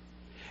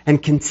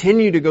 And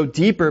continue to go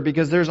deeper,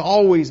 because there's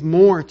always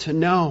more to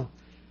know.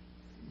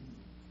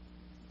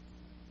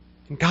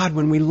 And God,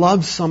 when we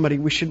love somebody,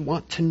 we should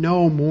want to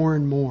know more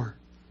and more.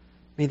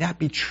 May that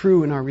be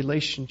true in our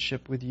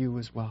relationship with You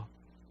as well.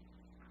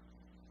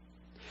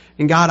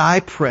 And God, I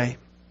pray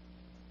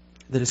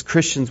That as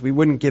Christians we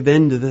wouldn't give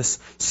in to this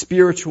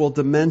spiritual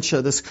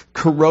dementia, this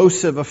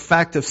corrosive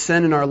effect of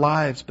sin in our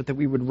lives, but that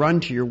we would run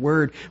to your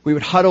word. We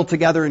would huddle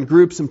together in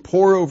groups and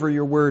pore over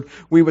your word.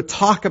 We would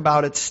talk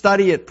about it,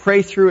 study it,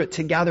 pray through it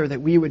together,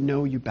 that we would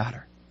know you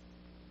better.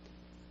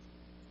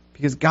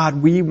 Because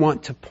God, we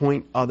want to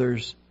point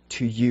others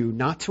to you,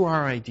 not to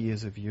our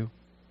ideas of you,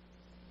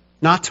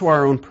 not to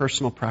our own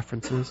personal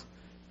preferences,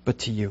 but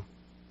to you.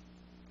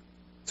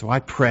 So I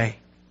pray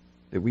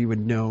that we would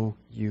know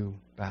you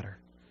better.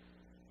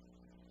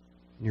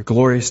 In your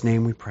glorious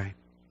name we pray.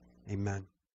 Amen.